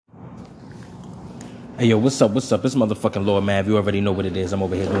Hey, yo, what's up? What's up? It's motherfucking Lord Mav. You already know what it is. I'm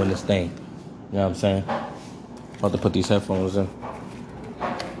over here doing this thing. You know what I'm saying? About to put these headphones in.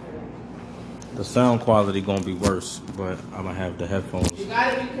 The sound quality gonna be worse, but I'm gonna have the headphones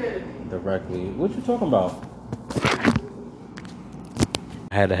directly. What you talking about?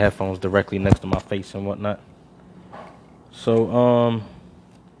 I had the headphones directly next to my face and whatnot. So,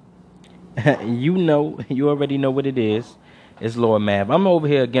 you already know what it is. It's Lord Mav. I'm over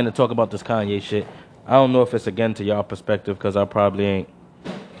here again to talk about this Kanye shit. I don't know if it's again to y'all perspective, because I probably ain't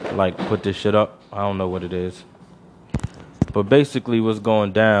like put this shit up. I don't know what it is. But basically what's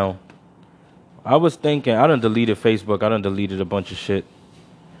going down, I was thinking, I done deleted Facebook. I done deleted a bunch of shit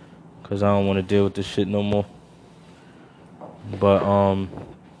because I don't want to deal with this shit no more. But,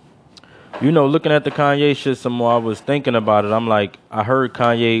 looking at the Kanye shit some more, I was thinking about it. I'm like, I heard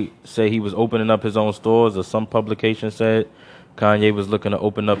Kanye say he was opening up his own stores, or some publication said Kanye was looking to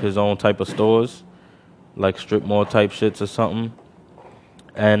open up his own type of stores, like strip mall type shits or something.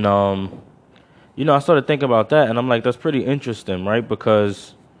 And, I started thinking about that, and I'm like, that's pretty interesting, right?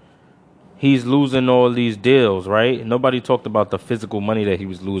 Because he's losing all these deals, right? Nobody talked about the physical money that he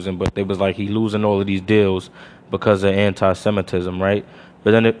was losing, but they was like, he losing all of these deals because of anti-Semitism, right?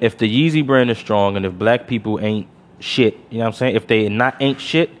 But then if the Yeezy brand is strong, and if black people ain't shit, you know what I'm saying? If they ain't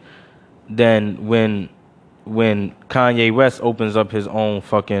shit, then when Kanye West opens up his own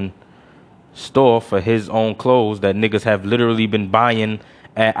fucking store for his own clothes that niggas have literally been buying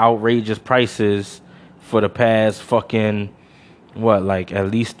at outrageous prices for the past fucking like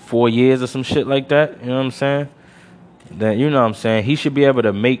at least 4 years or some shit like that, you know what I'm saying? Then he should be able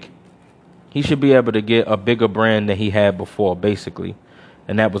to get a bigger brand than he had before, basically.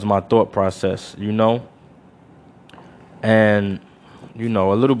 And that was my thought process, And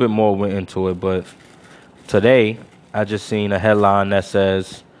a little bit more went into it, but today I just seen a headline that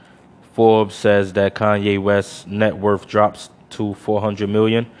says Forbes says that Kanye West's net worth drops to 400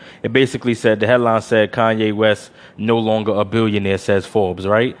 million. It basically said, the headline said Kanye West no longer a billionaire, says Forbes,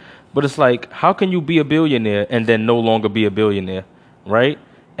 right? But it's like, how can you be a billionaire and then no longer be a billionaire, right?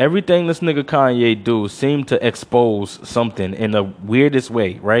 Everything this nigga Kanye do seemed to expose something in the weirdest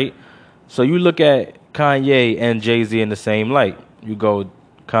way, right? So you look at Kanye and Jay-Z in the same light. You go,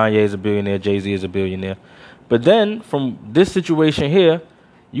 Kanye is a billionaire, Jay-Z is a billionaire. But then from this situation here,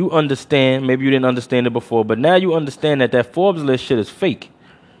 you understand, maybe you didn't understand it before, but now you understand that Forbes list shit is fake.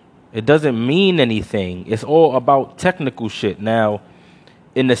 It doesn't mean anything. It's all about technical shit. Now,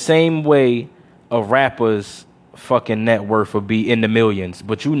 in the same way a rapper's fucking net worth would be in the millions,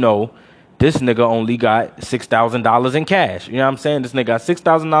 but this nigga only got $6,000 in cash. You know what I'm saying? This nigga got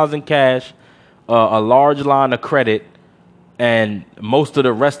 $6,000 in cash, a large line of credit, and most of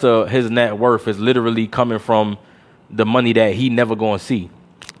the rest of his net worth is literally coming from the money that he never gonna see.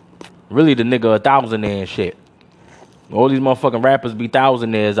 Really, the nigga a thousandaire and shit. All these motherfucking rappers be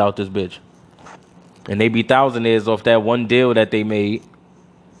thousandaires out this bitch. And they be thousandaires off that one deal that they made.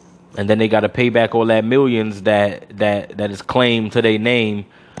 And then they got to pay back all that millions that is claimed to their name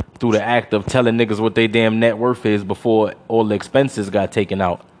through the act of telling niggas what their damn net worth is before all the expenses got taken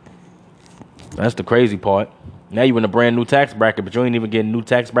out. That's the crazy part. Now you in a brand new tax bracket, but you ain't even getting new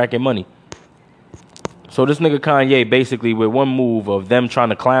tax bracket money. So this nigga Kanye, basically, with one move of them trying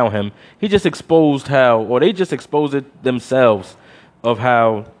to clown him, they just exposed it themselves of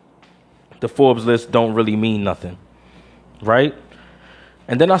how the Forbes list don't really mean nothing, right?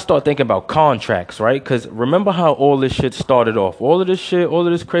 And then I start thinking about contracts, right? Because remember how all this shit started off? All of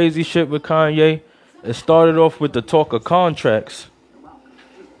this crazy shit with Kanye, it started off with the talk of contracts.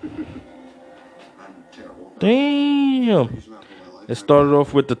 Damn. It started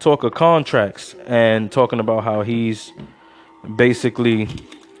off with the talk of contracts and talking about how he's basically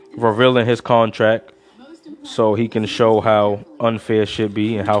revealing his contract so he can show how unfair shit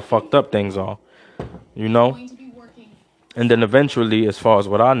be and how fucked up things are, And then eventually, as far as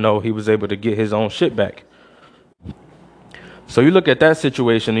what I know, he was able to get his own shit back. So you look at that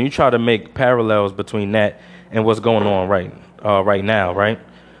situation and you try to make parallels between that and what's going on right now, right?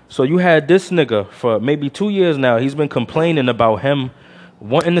 So you had this nigga for maybe 2 years now. He's been complaining about him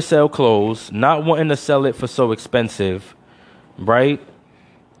wanting to sell clothes, not wanting to sell it for so expensive, right?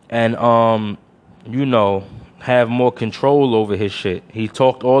 And, have more control over his shit. He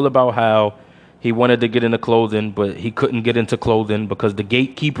talked all about how he wanted to get into clothing, but he couldn't get into clothing because the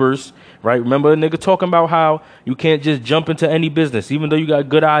gatekeepers, right? Remember a nigga talking about how you can't just jump into any business, even though you got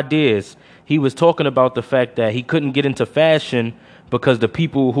good ideas. He was talking about the fact that he couldn't get into fashion because the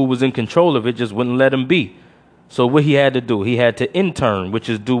people who was in control of it just wouldn't let him be. So what he had to do, he had to intern, which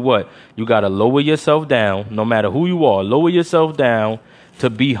is do what? You got to lower yourself down, no matter who you are. Lower yourself down to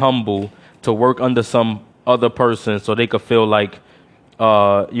be humble, to work under some other person so they could feel like,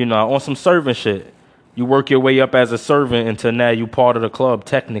 on some servant shit. You work your way up as a servant until now you part of the club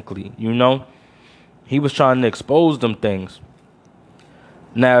technically, He was trying to expose them things.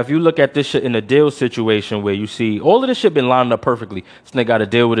 Now, if you look at this shit in a deal situation where you see all of this shit been lined up perfectly. This nigga got a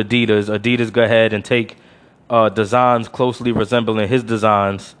deal with Adidas. Adidas go ahead and take designs closely resembling his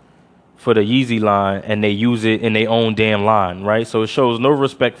designs for the Yeezy line, and they use it in their own damn line, right? So it shows no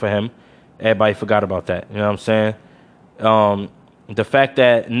respect for him. Everybody forgot about that. You know what I'm saying? The fact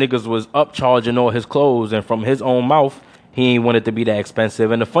that niggas was upcharging all his clothes, and from his own mouth, he ain't want it to be that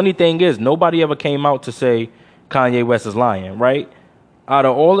expensive. And the funny thing is, nobody ever came out to say Kanye West is lying, right? Out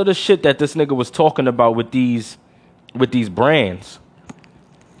of all of the shit that this nigga was talking about with these brands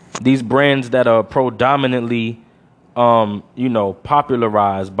that are predominantly,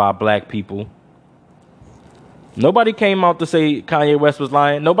 popularized by black people, nobody came out to say Kanye West was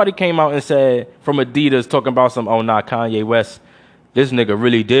lying. Nobody came out and said from Adidas talking about Kanye West, this nigga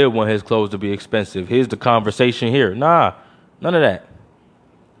really did want his clothes to be expensive. Here's the conversation here. Nah, none of that.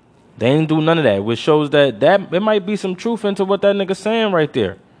 They ain't do none of that, which shows that it might be some truth into what that nigga saying right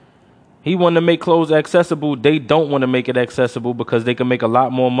there. He wanted to make clothes accessible. They don't want to make it accessible because they can make a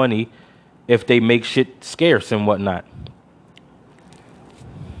lot more money if they make shit scarce and whatnot.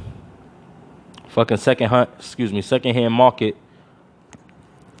 Fucking secondhand market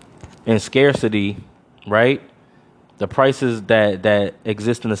and scarcity, right? The prices that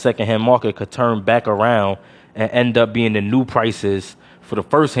exist in the secondhand market could turn back around and end up being the new prices for the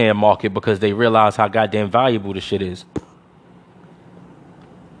first-hand market because they realize how goddamn valuable the shit is.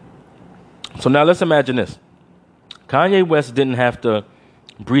 So now let's imagine this. Kanye West didn't have to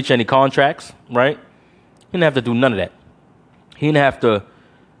breach any contracts, right? He didn't have to do none of that. He didn't have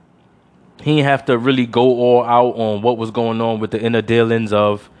to really go all out on what was going on with the inner dealings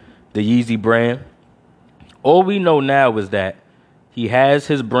of the Yeezy brand. All we know now is that he has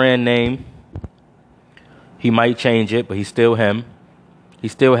his brand name. He might change it, but he's still him. He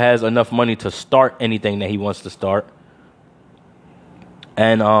still has enough money to start anything that he wants to start.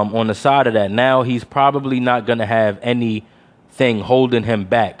 And on the side of that, now he's probably not going to have anything holding him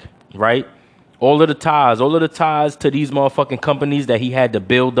back, right? All of the ties to these motherfucking companies that he had to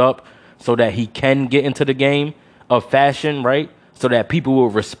build up so that he can get into the game of fashion, right? So that people will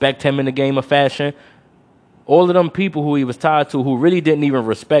respect him in the game of fashion. All of them people who he was tied to who really didn't even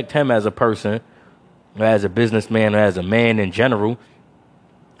respect him as a person, or as a businessman, or as a man in general,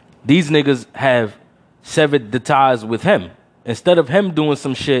 these niggas have severed the ties with him. Instead of him doing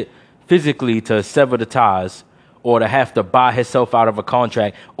some shit physically to sever the ties or to have to buy himself out of a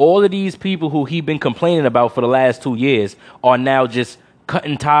contract, all of these people who he been complaining about for the last 2 years are now just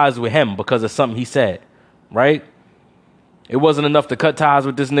cutting ties with him because of something he said, right? It wasn't enough to cut ties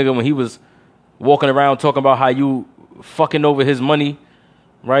with this nigga when he was walking around talking about how you fucking over his money,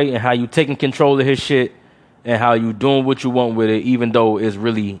 right? And how you taking control of his shit and how you doing what you want with it, even though it's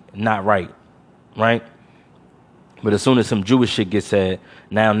really not right, right? But as soon as some Jewish shit gets said,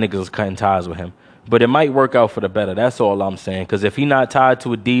 now niggas is cutting ties with him. But it might work out for the better. That's all I'm saying. Because if he not tied to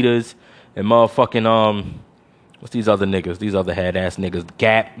Adidas and motherfucking, what's these other niggas? These other head-ass niggas,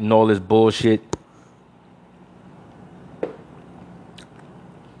 Gap and all this bullshit.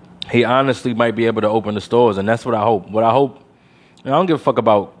 He honestly might be able to open the stores, and that's what I hope. What I hope, I don't give a fuck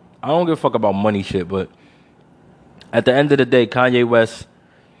about money shit, but at the end of the day, Kanye West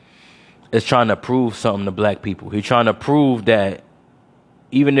is trying to prove something to black people. He's trying to prove that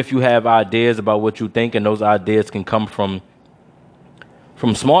even if you have ideas about what you think, and those ideas can come from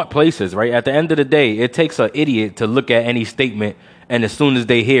smart places, right? At the end of the day, it takes an idiot to look at any statement, and as soon as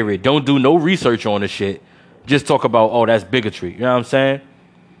they hear it, don't do no research on the shit. Just talk about, oh, that's bigotry. You know what I'm saying?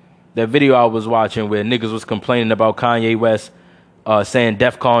 That video I was watching where niggas was complaining about Kanye West saying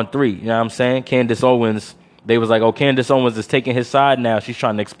DEFCON 3. You know what I'm saying? Candace Owens, they was like, oh, Candace Owens is taking his side now. She's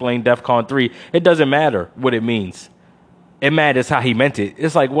trying to explain DEFCON 3. It doesn't matter what it means. It matters how he meant it.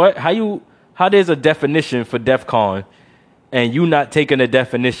 It's like, what? How there's a definition for DEFCON and you not taking a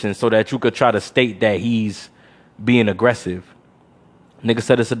definition so that you could try to state that he's being aggressive? Nigga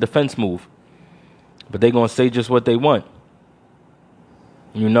said it's a defense move. But they gonna say just what they want.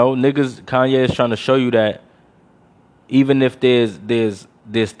 You know, Kanye is trying to show you that even if there's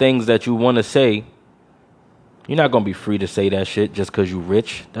things that you want to say, you're not gonna be free to say that shit just cause you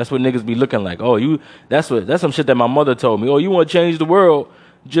rich. That's what niggas be looking like. Oh, that's some shit that my mother told me. Oh, you want to change the world?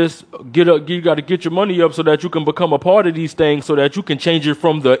 Just you got to get your money up so that you can become a part of these things, so that you can change it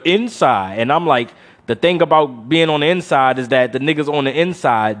from the inside. And I'm like, the thing about being on the inside is that the niggas on the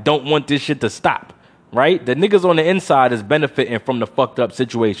inside don't want this shit to stop. Right? The niggas on the inside is benefiting from the fucked up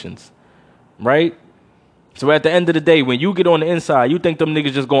situations. right? So at the end of the day, when you get on the inside, you think them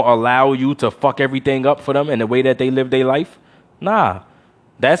niggas just gonna allow you to fuck everything up for them and the way that they live their life? Nah.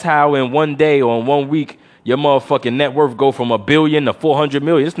 That's how in one day or in 1 week, your motherfucking net worth go from $1 billion to $400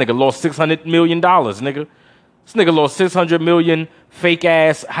 million. This nigga lost $600 million, nigga. This nigga lost 600 million fake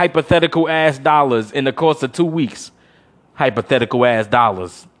ass, hypothetical ass dollars in the course of 2 weeks. Hypothetical ass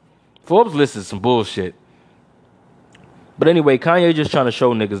dollars. Forbes listed some bullshit. But anyway, Kanye just trying to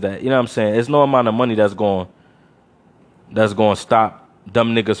show niggas that, you know what I'm saying? There's no amount of money that's going to stop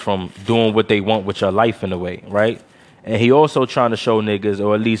them niggas from doing what they want with your life in a way, right? And he also trying to show niggas,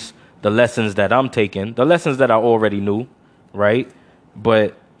 or at least the lessons that I'm taking, the lessons that I already knew, right?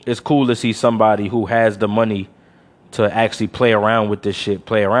 But it's cool to see somebody who has the money to actually play around with this shit,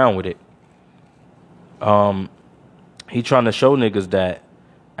 play around with it. He trying to show niggas that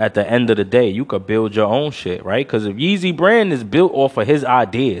at the end of the day, you could build your own shit, right? Because if Yeezy brand is built off of his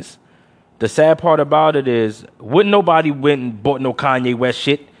ideas, the sad part about it is, wouldn't nobody went and bought no Kanye West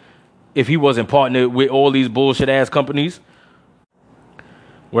shit if he wasn't partnered with all these bullshit ass companies?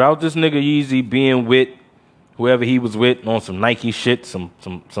 Without this nigga Yeezy being with whoever he was with on some Nike shit, some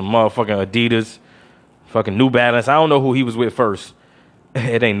motherfucking Adidas, fucking New Balance. I don't know who he was with first.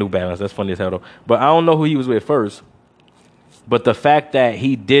 It ain't New Balance. That's funny as hell though. But I don't know who he was with first. But the fact that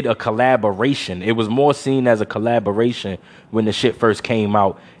he did a collaboration, it was more seen as a collaboration when the shit first came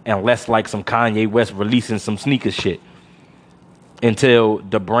out, and less like some Kanye West releasing some sneaker shit, until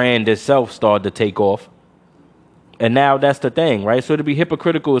the brand itself started to take off. And now that's the thing, right? So it'd be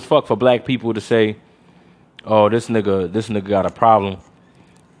hypocritical as fuck for black people to say, oh, this nigga got a problem.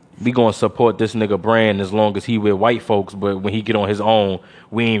 We gonna support this nigga brand as long as he with white folks, but when he get on his own,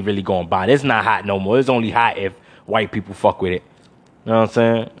 we ain't really gonna buy it. It's not hot no more. It's only hot if white people fuck with it. You know what I'm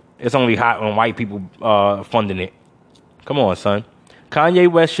saying? It's only hot when white people funding it. Come on, son. Kanye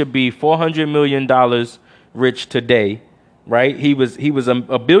West should be $400 million rich today, right? He was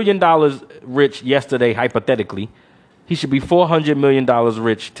 $1 billion rich yesterday, hypothetically. He should be $400 million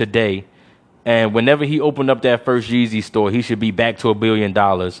rich today. And whenever he opened up that first Yeezy store, he should be back to $1 billion.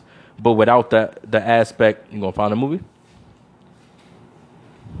 But without the aspect, you gonna find a movie?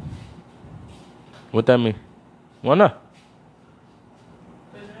 What that mean? Why not?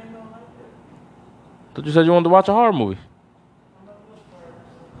 Thought you said you wanted to watch a horror movie.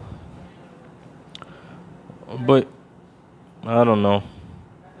 But I don't know.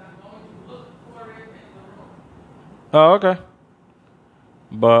 Oh, okay.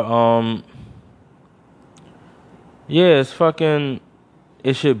 But yeah, it's fucking.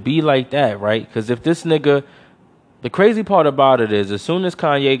 It should be like that, right? Because if this nigga, the crazy part about it is, as soon as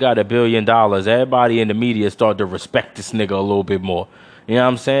Kanye got $1 billion, everybody in the media started to respect this nigga a little bit more. You know what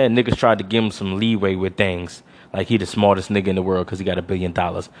I'm saying? Niggas tried to give him some leeway with things, like he the smartest nigga in the world because he got $1 billion,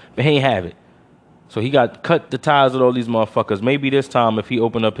 but he ain't have it. So he got cut the ties with all these motherfuckers. Maybe this time, if he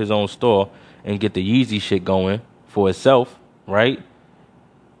open up his own store and get the Yeezy shit going for himself, right?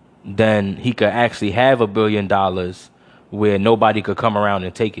 Then he could actually have $1 billion where nobody could come around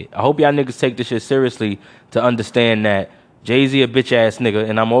and take it. I hope y'all niggas take this shit seriously to understand that Jay-Z a bitch ass nigga,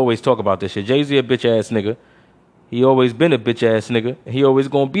 and I'm always talk about this shit. Jay-Z a bitch ass nigga. He always been a bitch ass nigga. He always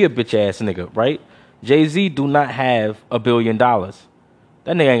gonna be a bitch ass nigga, right? Jay-Z do not have $1 billion. That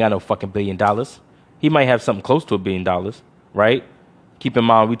nigga ain't got no fucking $1 billion. He might have something close to $1 billion, right? Keep in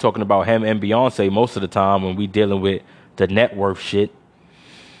mind, we talking about him and Beyonce most of the time when we dealing with the net worth shit.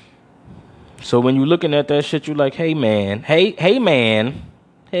 So when you looking at that shit, you like, hey man, hey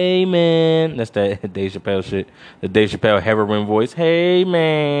man. That's that Dave Chappelle shit. The Dave Chappelle heroin voice. Hey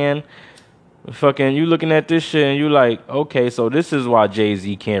man. Fucking, you looking at this shit and you like, okay, so this is why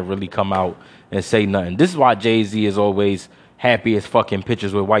Jay-Z can't really come out and say nothing. This is why Jay-Z is always happy as fucking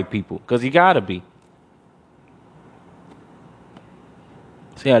pictures with white people. Because he gotta be.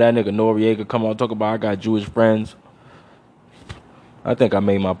 See how that nigga Noriega come out and talk about I got Jewish friends. I think I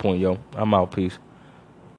made my point, yo. I'm out. Peace.